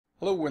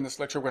Hello, in this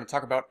lecture we're going to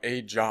talk about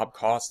a job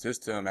cost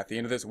system. At the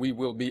end of this we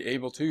will be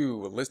able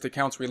to list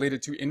accounts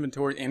related to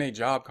inventory in a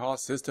job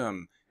cost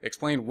system,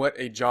 explain what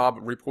a job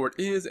report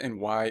is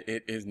and why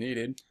it is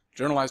needed,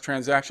 journalize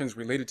transactions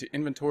related to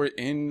inventory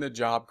in the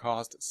job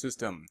cost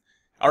system.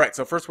 Alright,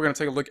 so first we're going to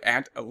take a look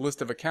at a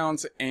list of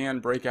accounts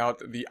and break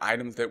out the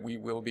items that we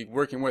will be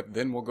working with.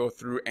 Then we'll go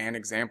through an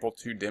example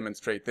to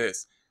demonstrate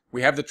this.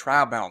 We have the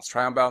trial balance.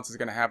 Trial balance is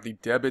going to have the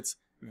debits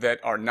that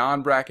are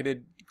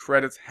non-bracketed,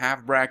 credits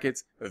have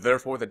brackets,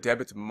 therefore the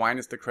debits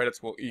minus the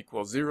credits will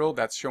equal 0.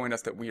 That's showing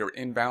us that we are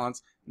in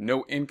balance.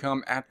 No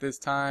income at this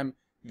time.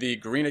 The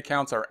green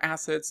accounts are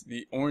assets,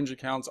 the orange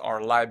accounts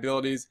are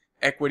liabilities,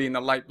 equity in the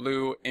light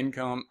blue,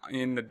 income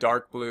in the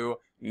dark blue.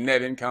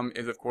 Net income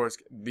is of course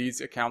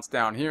these accounts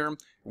down here.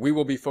 We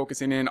will be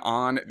focusing in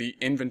on the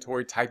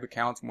inventory type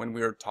accounts when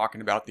we are talking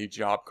about the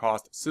job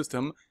cost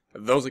system.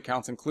 Those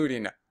accounts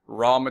including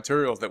raw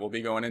materials that will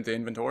be going into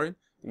inventory,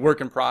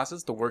 work in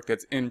process, the work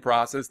that's in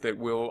process that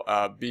will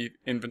be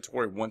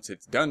inventory once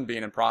it's done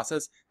being in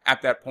process.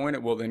 At that point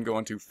it will then go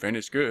into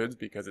finished goods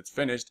because it's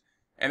finished.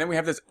 And then we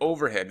have this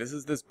overhead. This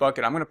is this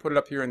bucket. I'm going to put it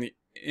up here in the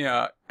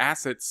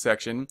assets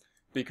section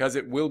because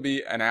it will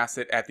be an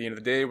asset at the end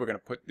of the day. We're going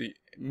to put the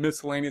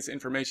miscellaneous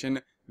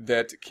information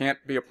that can't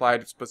be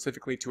applied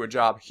specifically to a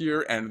job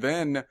here and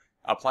then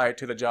apply it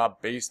to the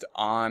job based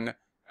on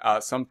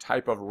some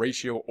type of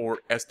ratio or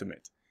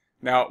estimate.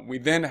 Now, we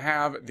then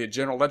have the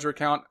general ledger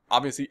account.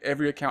 Obviously,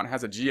 every account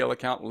has a GL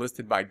account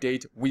listed by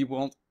date. We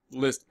won't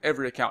list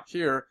every account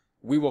here.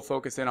 We will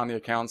focus in on the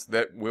accounts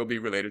that will be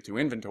related to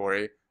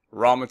inventory,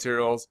 raw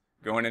materials,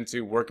 going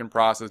into work in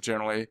process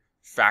generally,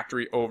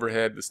 factory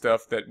overhead, the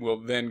stuff that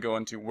will then go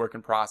into work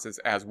in process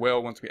as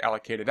well once we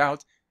allocate it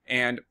out,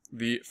 and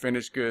the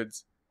finished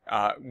goods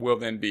will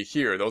then be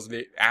here. Those are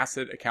the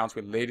asset accounts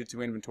related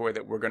to inventory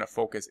that we're going to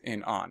focus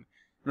in on.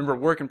 Remember,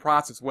 work in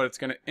process, what it's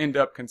going to end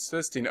up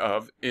consisting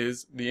of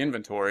is the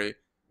inventory,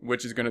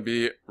 which is going to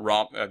be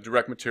raw,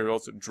 direct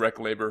materials, direct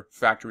labor,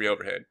 factory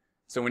overhead.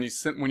 So when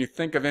you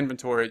think of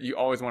inventory, you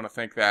always want to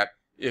think that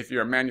if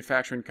you're a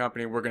manufacturing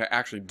company, we're going to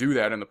actually do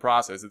that in the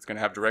process. It's going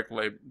to have direct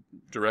labor,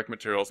 direct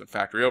materials, and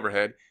factory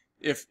overhead.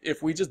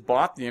 If we just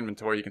bought the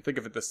inventory, you can think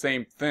of it the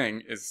same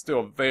thing is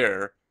still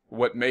there.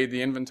 What made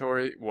the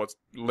inventory was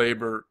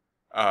labor,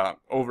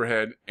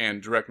 overhead,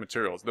 and direct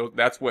materials.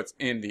 That's what's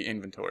in the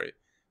inventory.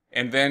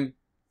 And then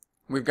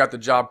we've got the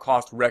job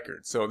cost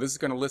record. So this is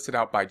going to list it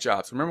out by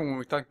jobs. So remember when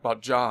we talk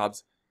about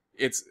jobs,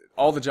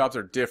 all the jobs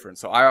are different.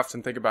 So I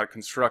often think about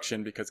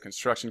construction because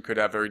construction could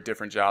have very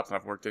different jobs, and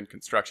I've worked in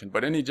construction.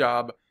 But any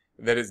job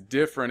that is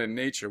different in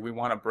nature, we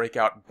want to break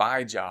out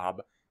by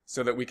job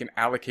so that we can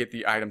allocate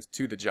the items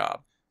to the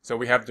job. So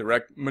we have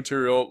direct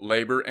material,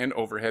 labor, and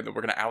overhead that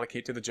we're going to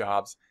allocate to the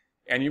jobs.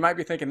 And you might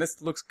be thinking this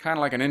looks kind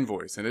of like an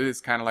invoice, and it is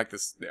kind of like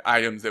the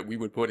items that we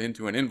would put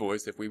into an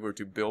invoice if we were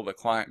to bill a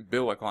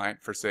client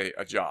for, say,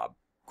 a job.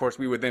 Of course,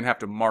 we would then have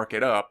to mark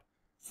it up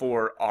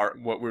for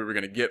what we were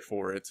going to get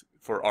for it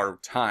for our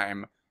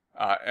time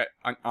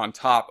on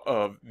top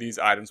of these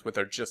items, which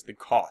are just the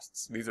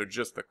costs. These are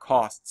just the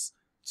costs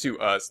to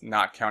us,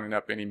 not counting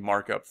up any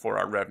markup for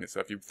our revenue. So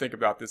if you think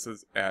about this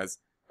as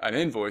an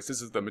invoice,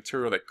 this is the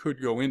material that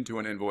could go into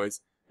an invoice,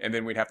 and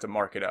then we'd have to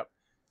mark it up.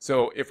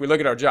 So if we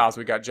look at our jobs,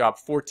 we got job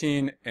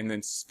 14 and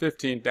then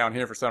 15 down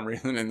here for some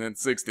reason, and then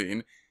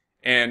 16.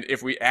 And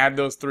if we add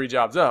those three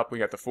jobs up, we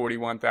got the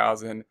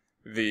 41,000,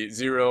 the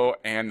 0,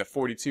 and the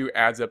 42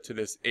 adds up to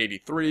this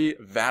 83.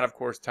 That, of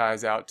course,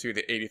 ties out to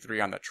the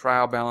 83 on the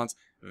trial balance.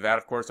 That,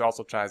 of course,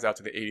 also ties out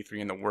to the 83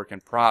 in the work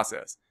in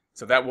process.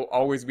 So that will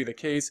always be the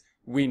case.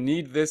 We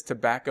need this to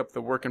back up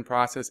the work in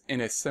process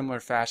in a similar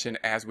fashion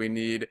as we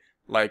need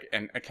like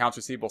an accounts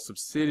receivable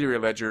subsidiary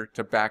ledger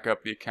to back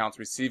up the accounts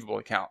receivable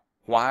account.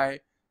 Why?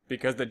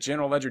 Because the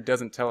general ledger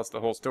doesn't tell us the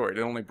whole story.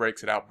 It only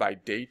breaks it out by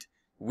date.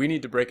 We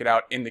need to break it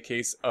out in the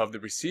case of the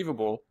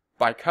receivable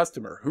by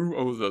customer, who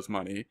owes us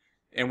money.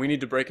 And we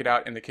need to break it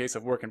out in the case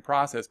of work in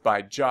process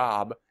by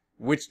job,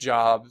 which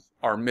jobs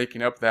are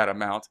making up that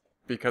amount.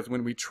 Because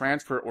when we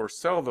transfer or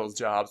sell those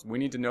jobs, we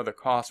need to know the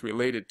costs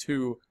related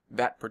to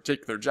that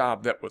particular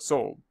job that was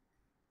sold.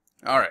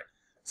 Alright,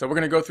 so we're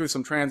going to go through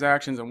some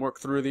transactions and work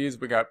through these.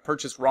 We got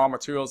purchase raw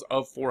materials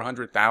of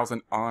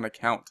 $400,000 on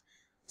account.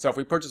 So if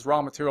we purchase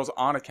raw materials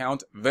on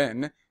account,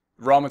 then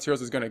raw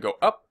materials is going to go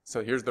up.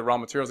 So here's the raw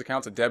materials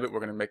account, a debit. We're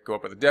going to make go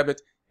up with a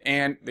debit.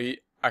 And the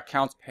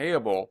accounts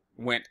payable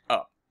went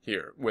up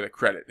here with a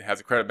credit. It has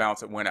a credit balance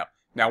that went up.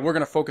 Now we're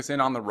going to focus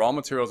in on the raw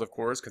materials, of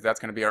course, because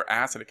that's going to be our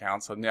asset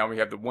account. So now we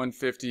have the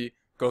 150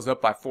 goes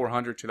up by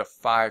 400 to the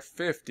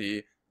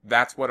 550.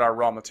 That's what our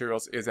raw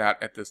materials is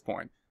at this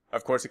point.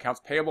 Of course,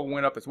 accounts payable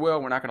went up as well.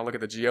 We're not going to look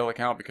at the GL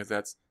account because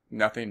that's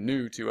nothing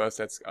new to us.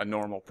 That's a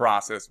normal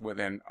process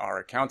within our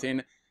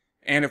accounting.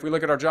 And if we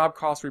look at our job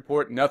cost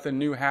report, nothing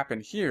new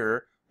happened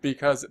here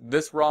because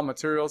this raw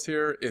materials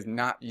here is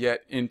not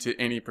yet into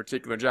any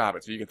particular job.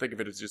 So you can think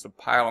of it as just a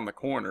pile in the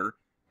corner,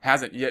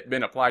 hasn't yet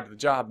been applied to the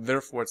job,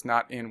 therefore it's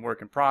not in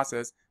work in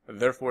process,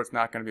 therefore it's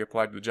not going to be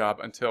applied to the job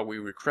until we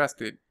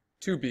request it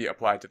to be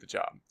applied to the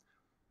job.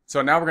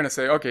 So now we're going to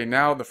say, okay,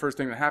 now the first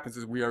thing that happens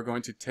is we are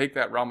going to take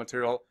that raw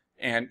material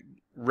and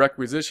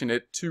requisition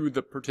it to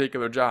the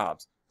particular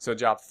jobs. So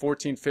job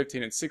 14,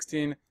 15, and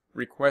 16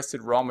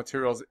 requested raw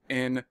materials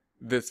in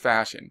this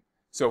fashion.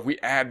 So if we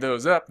add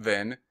those up,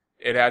 then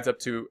it adds up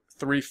to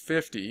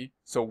 350.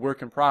 So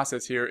work in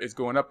process here is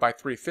going up by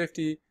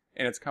 350,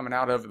 and it's coming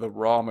out of the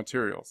raw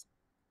materials.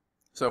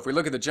 So if we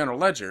look at the general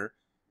ledger,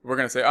 we're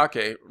going to say,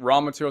 okay,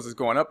 raw materials is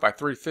going up by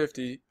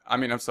 350.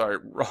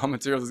 Raw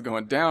materials is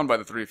going down by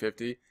the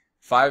 350.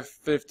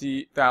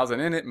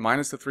 550,000 in it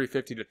minus the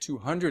 350 to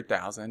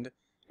 200,000,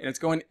 and it's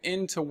going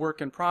into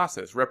work in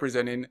process,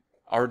 representing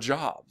our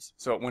jobs.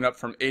 So it went up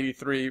from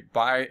 83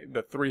 by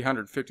the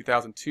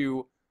 350,000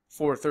 to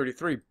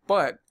 433,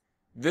 but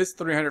this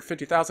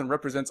 350,000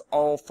 represents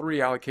all three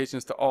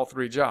allocations to all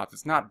three jobs.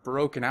 It's not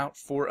broken out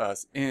for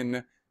us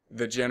in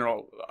the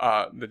general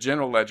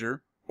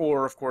ledger,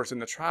 or of course in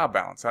the trial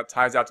balance. That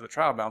ties out to the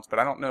trial balance, but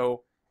I don't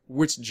know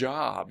which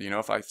job,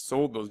 if I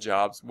sold those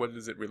jobs, what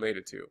is it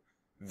related to?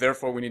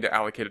 Therefore, we need to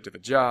allocate it to the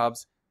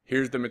jobs.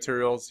 Here's the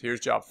materials. Here's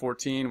job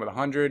 14 with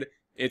 100.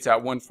 It's at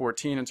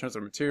 114 in terms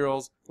of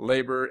materials,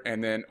 labor,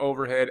 and then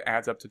overhead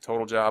adds up to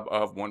total job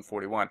of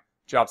 141.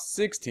 Job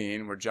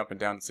 16, we're jumping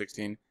down to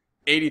 16,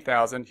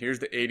 80,000. Here's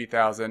the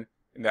 80,000,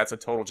 and that's a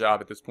total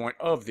job at this point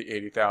of the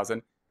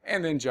 80,000.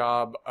 And then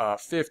job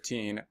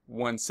 15,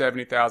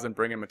 170,000,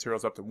 bringing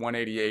materials up to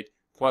 188,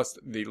 plus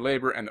the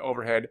labor and the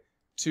overhead,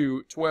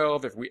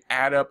 212. If we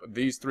add up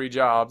these three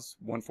jobs,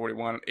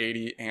 141,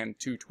 80, and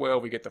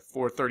 212, we get to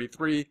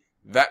 433.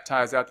 That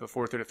ties out to the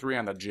 433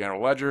 on the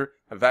general ledger.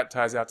 That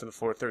ties out to the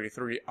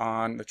 433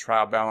 on the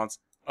trial balance,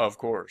 of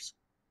course.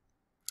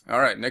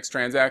 All right, next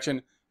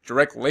transaction,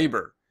 direct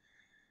labor.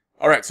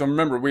 All right, so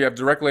remember, we have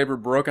direct labor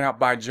broken out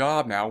by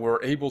job now.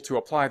 We're able to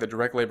apply the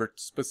direct labor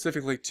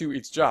specifically to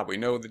each job. We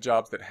know the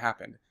jobs that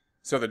happened.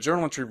 So the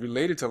journal entry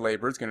related to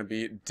labor is going to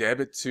be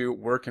debit to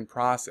work in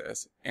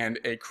process and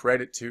a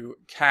credit to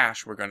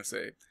cash, we're going to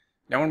say.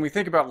 Now, when we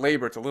think about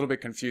labor, it's a little bit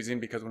confusing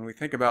because when we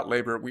think about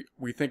labor,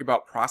 we think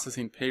about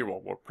processing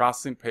payroll. We're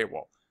processing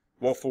payroll.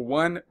 Well, for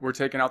one, we're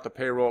taking out the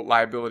payroll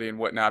liability and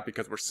whatnot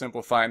because we're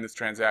simplifying this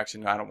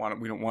transaction.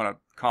 We don't want to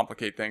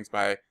complicate things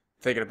by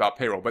thinking about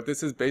payroll. But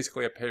this is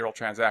basically a payroll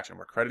transaction.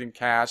 We're crediting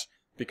cash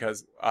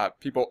because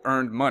people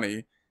earned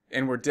money.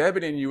 And we're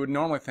debiting, you would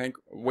normally think,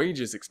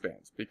 wages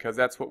expense, because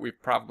that's what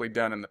we've probably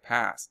done in the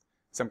past,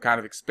 some kind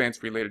of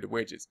expense related to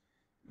wages.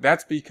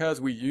 That's because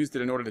we used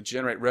it in order to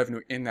generate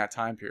revenue in that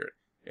time period.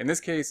 In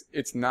this case,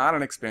 it's not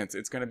an expense.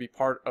 It's going to be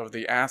part of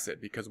the asset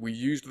because we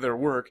used their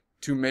work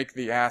to make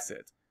the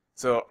asset.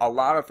 So a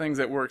lot of things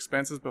that were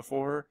expenses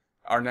before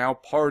are now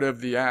part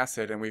of the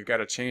asset, and we've got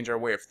to change our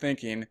way of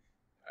thinking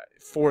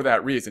for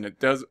that reason.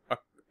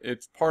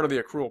 It's part of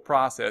the accrual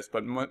process,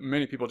 but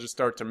many people just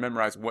start to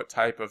memorize what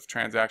type of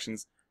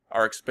transactions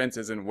are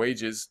expenses, and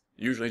wages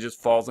usually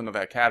just falls into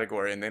that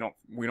category, and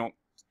we don't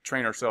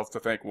train ourselves to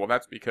think, well,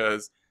 that's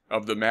because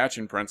of the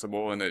matching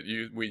principle and that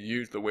we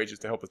use the wages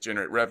to help us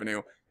generate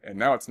revenue, and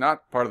now it's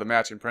not part of the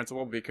matching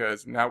principle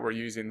because now we're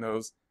using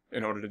those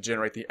in order to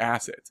generate the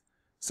asset.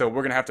 So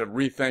we're going to have to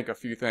rethink a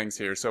few things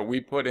here. So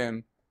we put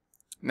in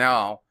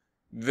now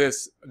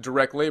this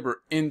direct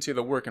labor into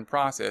the work in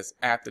process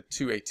at the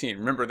 218.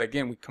 Remember that,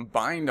 again, we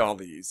combined all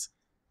these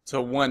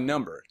to one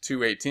number,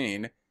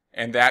 218,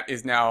 and that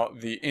is now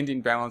the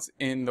ending balance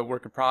in the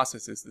work in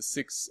process is the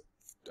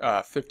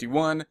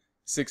 651,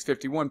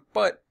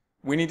 but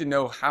we need to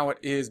know how it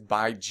is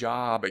by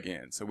job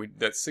again. So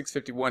that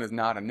 651 is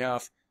not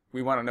enough.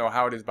 We want to know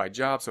how it is by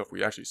job. So if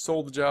we actually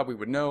sold the job, we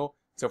would know.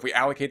 So if we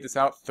allocate this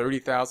out,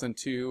 30,000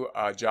 to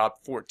job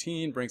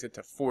 14 brings it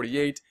to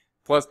 48.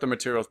 Plus the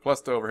materials, plus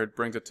the overhead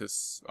brings it to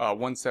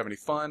 170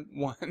 fun.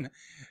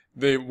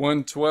 The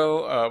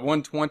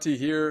 120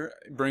 here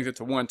brings it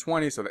to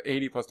 120. So the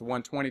 80 plus the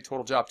 120,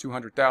 total job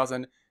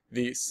 200,000.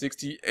 The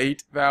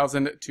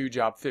 68,000 to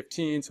job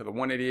 15. So the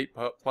 188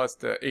 plus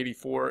the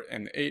 84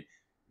 and the 8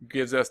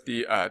 gives us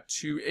the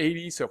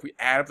 280. So if we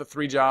add up the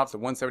three jobs, the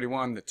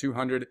 171, the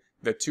 200,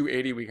 the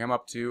 280, we come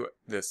up to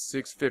the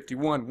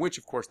 651, which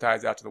of course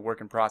ties out to the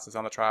work in process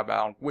on the trial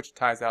balance, which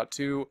ties out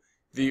to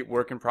the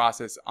work in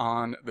process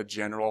on the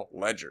general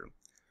ledger.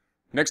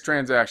 Next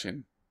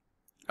transaction,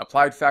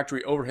 applied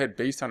factory overhead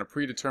based on a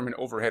predetermined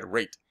overhead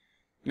rate.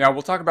 Now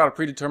we'll talk about a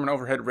predetermined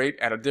overhead rate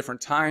at a different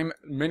time.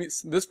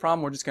 This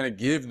problem we're just going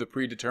to give the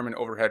predetermined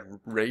overhead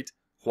rate.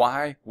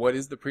 Why? What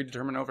is the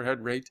predetermined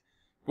overhead rate?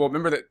 Well,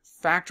 remember that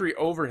factory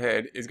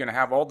overhead is going to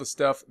have all the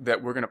stuff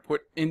that we're going to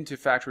put into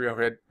factory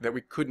overhead that we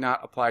could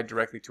not apply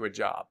directly to a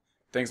job.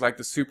 Things like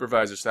the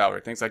supervisor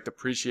salary, things like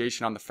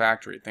depreciation on the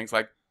factory, things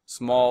like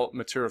small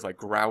materials like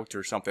grout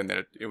or something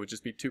that it would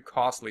just be too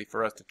costly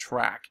for us to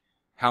track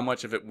how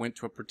much of it went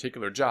to a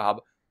particular job,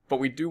 but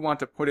we do want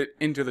to put it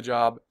into the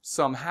job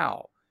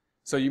somehow.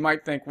 So you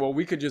might think, well,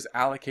 we could just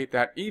allocate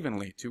that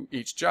evenly to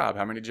each job.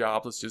 How many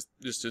jobs? Let's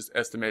just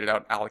estimate it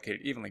out and allocate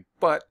it evenly.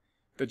 But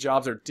the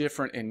jobs are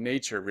different in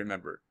nature,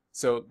 remember.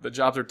 So the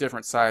jobs are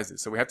different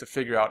sizes. So we have to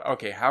figure out,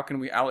 okay, how can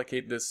we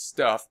allocate this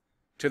stuff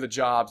to the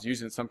jobs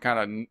using some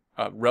kind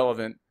of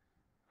relevant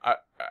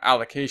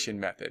allocation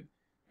method.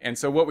 And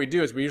so what we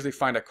do is we usually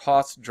find a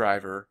cost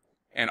driver,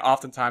 and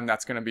oftentimes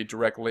that's going to be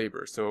direct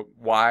labor. So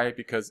why?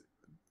 Because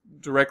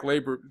direct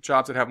labor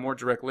jobs that have more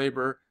direct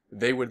labor,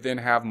 they would then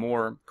have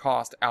more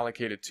cost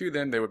allocated to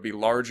them. They would be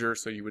larger,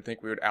 so you would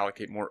think we would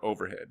allocate more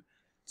overhead.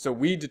 So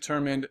we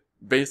determined,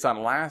 based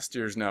on last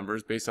year's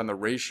numbers, based on the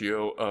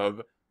ratio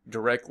of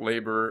direct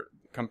labor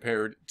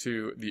compared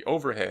to the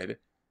overhead,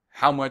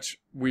 how much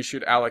we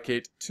should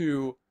allocate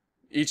to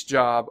each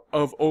job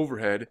of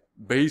overhead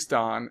based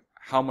on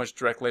how much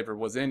direct labor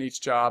was in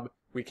each job.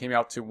 We came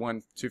out to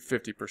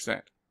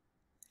 50%.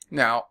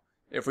 Now,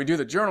 if we do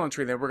the journal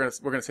entry, then we're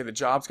gonna say the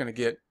job's gonna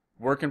get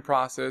work in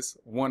process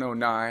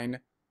 109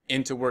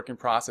 into work in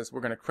process.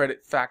 We're gonna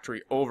credit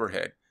factory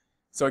overhead.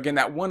 So again,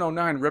 that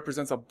 109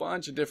 represents a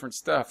bunch of different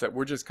stuff that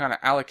we're just kind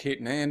of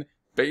allocating in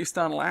based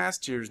on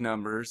last year's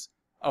numbers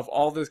of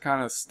all this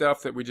kind of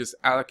stuff that we just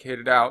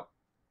allocated out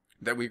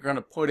that we're going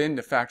to put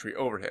into factory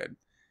overhead.